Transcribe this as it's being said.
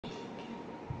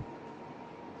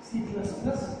C++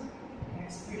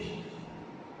 expression.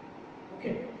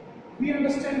 Okay, we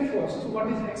understand first what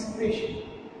is expression.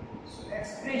 So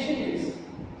expression is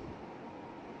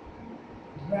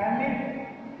valid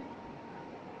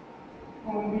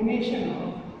combination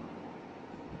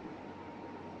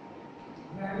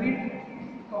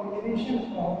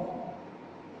of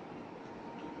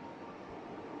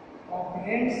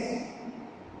operands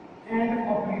and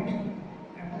operators.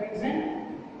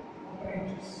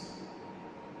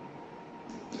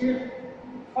 Here,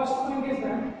 first point is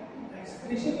that the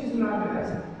expression is known as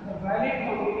the valid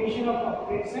combination of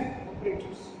operands and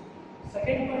operators.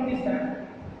 Second point is that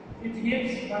it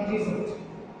gives one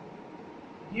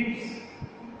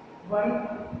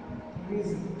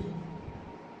result.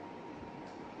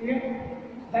 Here,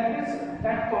 that means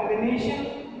that combination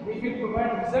which will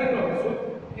provide result also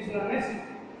is known as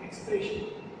expression.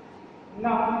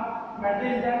 Now, matter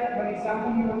is that one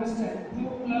example you understand 2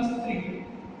 plus 3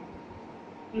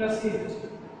 plus 8.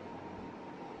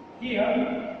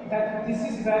 Here, that this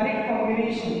is valid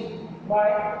combination. Why?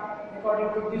 According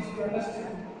to this, you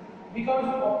understand. Because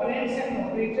operands and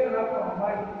operator are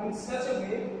combined in such a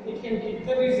way it can give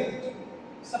the result.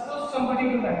 Suppose somebody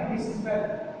will write this is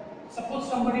valid. Suppose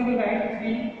somebody will write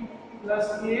 3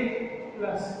 plus 8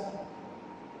 plus.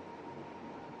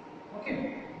 Okay.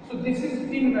 So this is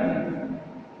invalid.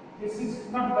 This is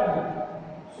not valid.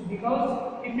 So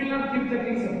because it will not give the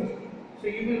result. So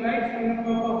you will write in a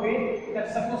proper way that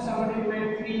suppose somebody will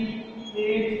write 3,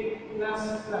 8 plus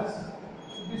plus.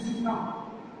 So this is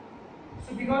not.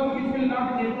 So because it will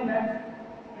not give that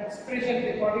expression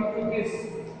according to this.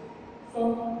 So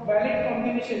valid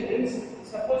combination means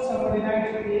suppose somebody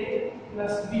writes A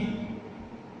plus B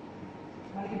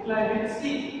multiply with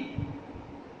C.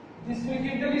 This will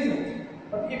give the result.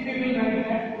 But if we will write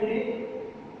that A,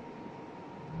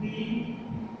 B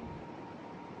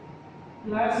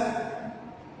plus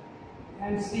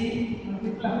and C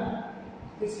multiply,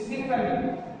 this is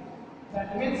invalid.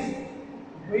 That means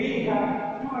we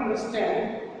have to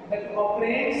understand that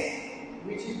operands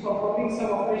which is performing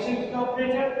some operation with the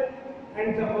operator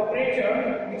and the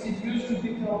operator which is used to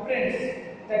with the operands,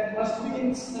 that must be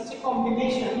in such a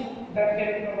combination that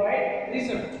can provide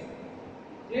result.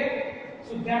 Clear?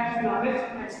 So that is known as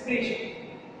expression.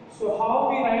 So how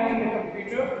we write in the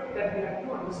computer, that we have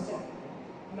to understand.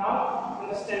 Now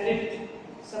understand it.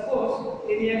 Suppose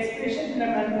any expression in a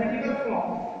mathematical form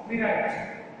we write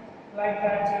like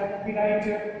that we write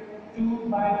 2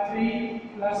 by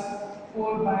 3 plus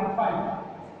 4 by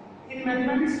 5. In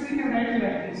mathematics we can write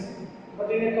like this,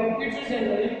 but in a computer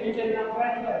generally we cannot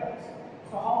write like this.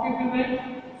 So how we will write?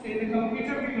 So in the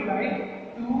computer we will write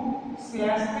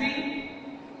 2/3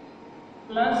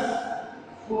 plus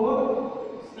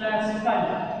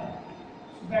 4/5.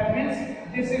 So that means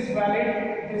this is valid,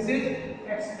 this is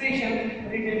expression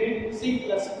written in C++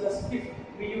 if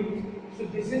we use. So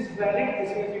this is valid, this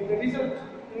will give the result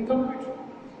in computer.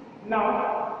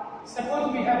 Now,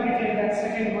 suppose we have written that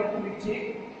second one, we take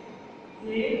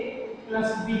A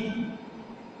plus B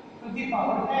to the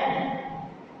power n.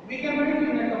 We can write it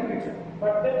in a computer,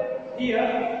 but here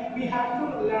we have to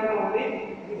learn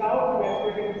only without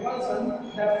mathematical function,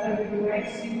 that we will write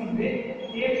simple way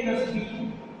A plus B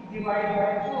divided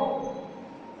by 4.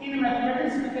 In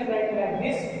mathematics we can write like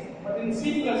this, but in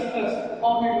C++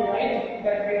 how we will write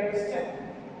that we understand.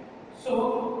 So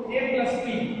A plus B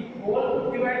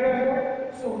whole divided by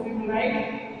 4. So we will write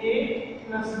A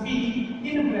plus B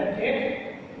in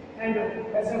bracket and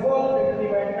as a whole we will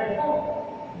divide by 4.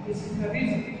 This is the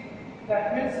reason.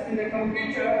 That means in the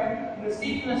computer, the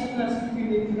C++ we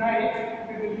will write,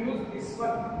 we will use this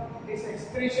one. This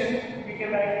expression we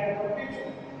can write in the computer.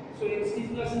 So in C++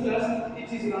 it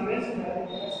is known as valid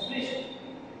expression.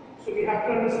 So we have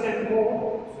to understand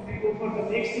more. So we go for the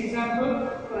next example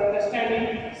for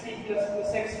understanding C++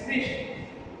 expression.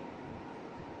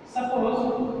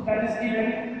 Suppose that is given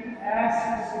as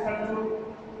is equal to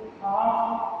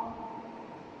half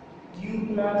u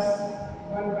plus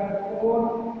 1 by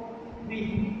 4 b.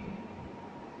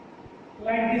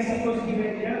 Like this, suppose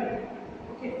given here.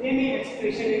 Okay, any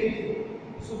expression, anything.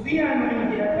 So we are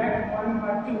knowing here that 1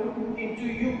 by 2 into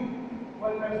u,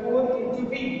 1 by 4 into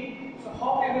b. So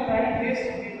how we will write this?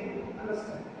 We will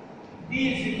understand. B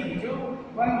is equal to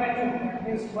 1 by 2. That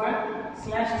means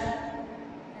 1/2.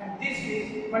 And this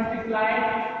is multiplied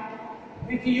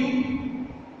with u.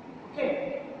 Okay,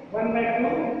 1 by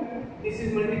 2. This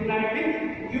is multiplied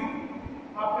with u.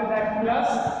 After that plus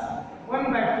 1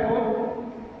 by 4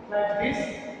 like this,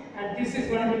 and this is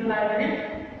multiplied with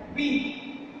b.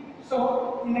 So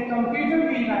in a computer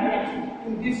we write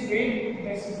in this way.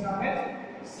 This is known as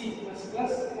C++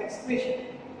 expression.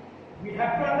 We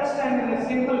have to understand in a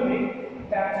simple way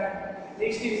that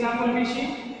next example we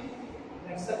see.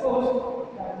 Let's suppose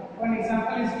that one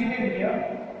example is given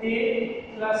here,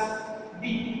 a plus b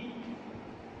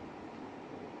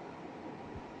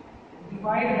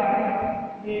divided by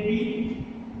ab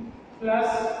plus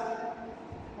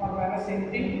or minus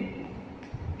anything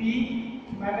b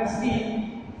minus c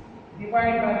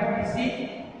divided by bc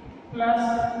plus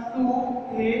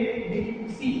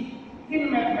 2abc. In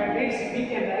mathematics, we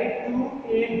can write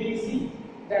 2abc.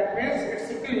 That means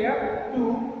it's clear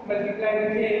 2 multiplied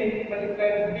with a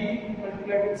multiplied with b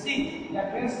multiplied with c.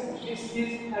 That means this is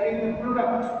having the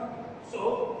product. So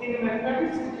in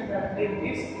mathematics we can write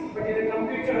this, but in the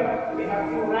computer we have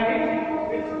to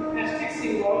write with asterisk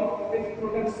symbol, with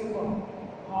product symbol.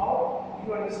 How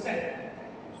you understand?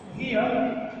 So here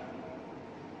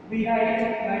we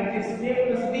write like this: a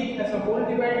plus b as a whole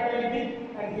divided by b,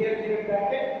 and here given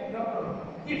bracket no problem.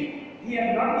 If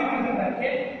here not given the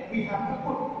bracket, we have to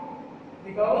put,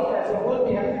 because as a whole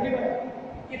we have to divide.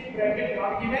 If bracket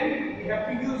not given, we have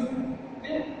to use.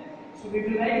 Okay? So we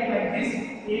will write like this: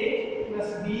 a plus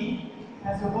b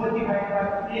as a whole divided by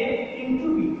a into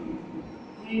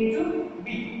b.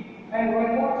 And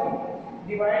one more thing,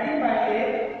 dividing by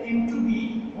a into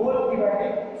b whole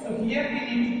divided. So here we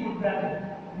need to put bracket,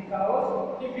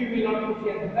 because if we will not put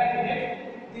here the bracket,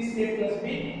 this a plus b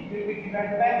will be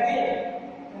divided by a,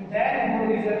 and then whole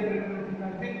result will be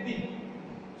divided with b.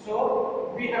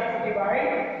 So we have to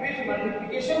divide with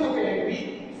multiplication of a and b.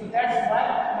 So that's why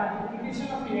multiplication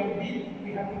of a and b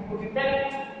we have to put in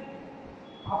bracket.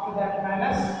 After that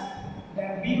minus,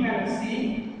 then b minus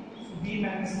c. So b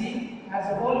minus c as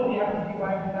a whole we have to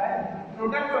divide by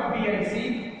product of b and c.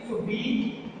 So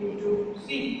b into c.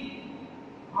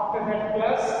 After that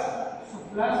plus, so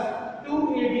plus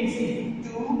 2abc,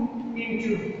 2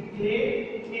 into a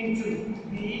into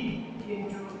b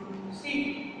into c.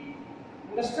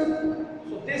 Understood?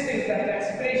 So this is the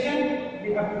expression.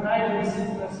 We have to write this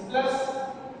plus,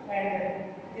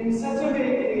 and in such a way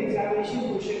the examination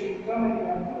question will come and you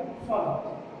have to solve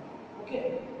it. Okay,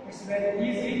 it's very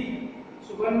easy. So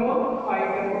one more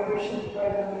 5 number question,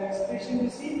 5 number expression you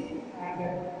see, and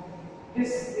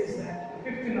this is the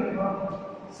 5th number.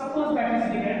 Suppose that is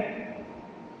given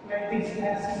like this: s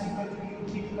is equal to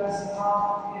ut plus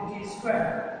half at square.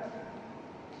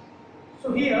 So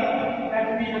here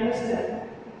that we understand.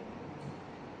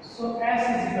 So s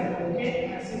is equal to, okay,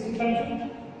 s is equal to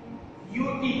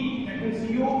ut, that means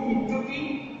u into t.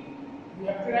 We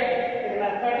have to write in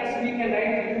mathematics we can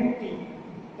write ut,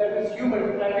 that is u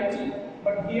multiplied with t,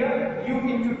 but here u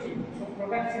into t. So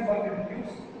product symbol will be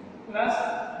used, plus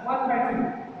 1 by 2.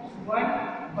 So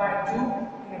 1 by 2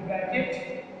 in a bracket,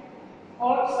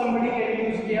 or somebody can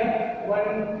use here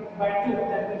 1 by 2,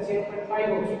 that means 0.5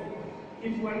 also.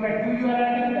 If 1 by 2 you are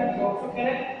writing, that is also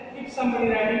correct. If somebody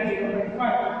writing 0.5,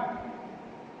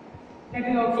 that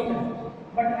is also correct.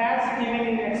 But as given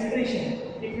in expression,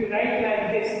 if you write like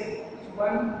this,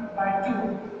 1 by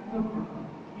 2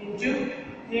 into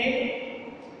a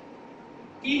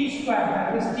t square,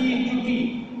 that is t into t,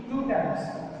 2 times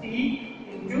t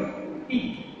into t.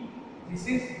 This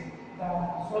is the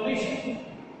solution.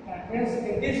 That means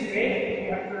in this way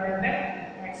you have to write the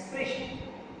expression.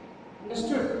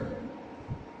 Understood?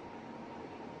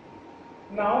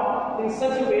 Now, in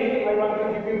such a way, I want to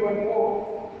give you one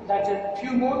more, that a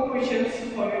few more questions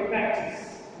for your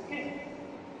practice. Okay?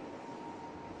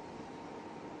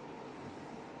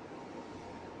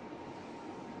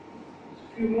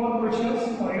 Few more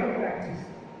questions for your practice.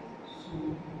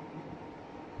 So,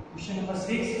 question number 6,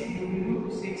 you will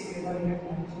do 6, 7, 8,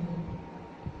 9,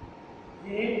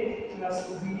 10. A plus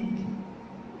b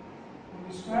whole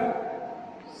square,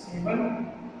 7.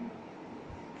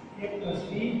 A plus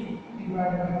b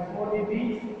divided by 4ab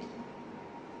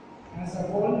as a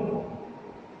whole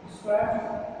square.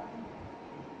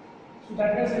 So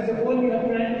that means as a whole we have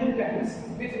to write 2 times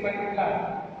with multiply.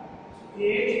 So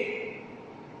 8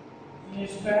 a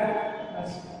square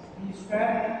plus b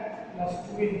square plus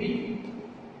 2ab.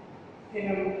 In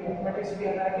mathematics we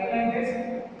are writing like this.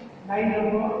 9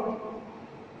 number.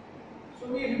 So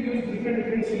we have used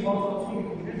different symbols also. We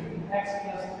have written x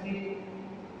plus 3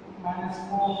 minus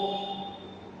 4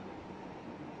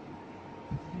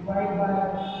 divided by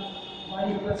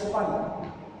y plus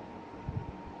 1,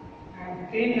 and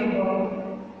 10 number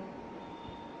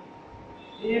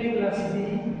a plus b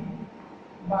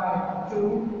by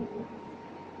 2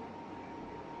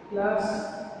 plus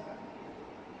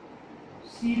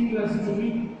c plus d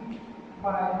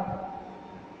by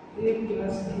a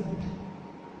plus d.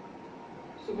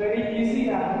 So So very easy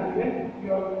I have given.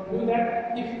 You all do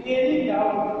that. If any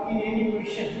doubt in any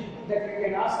question that you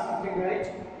can ask, you can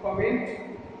write, comment.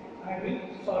 I will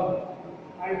solve it.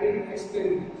 I will explain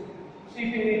it. So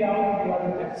if any doubt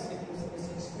regarding this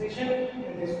expression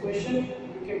and this question,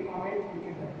 you can comment, you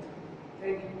can write.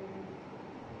 Thank you.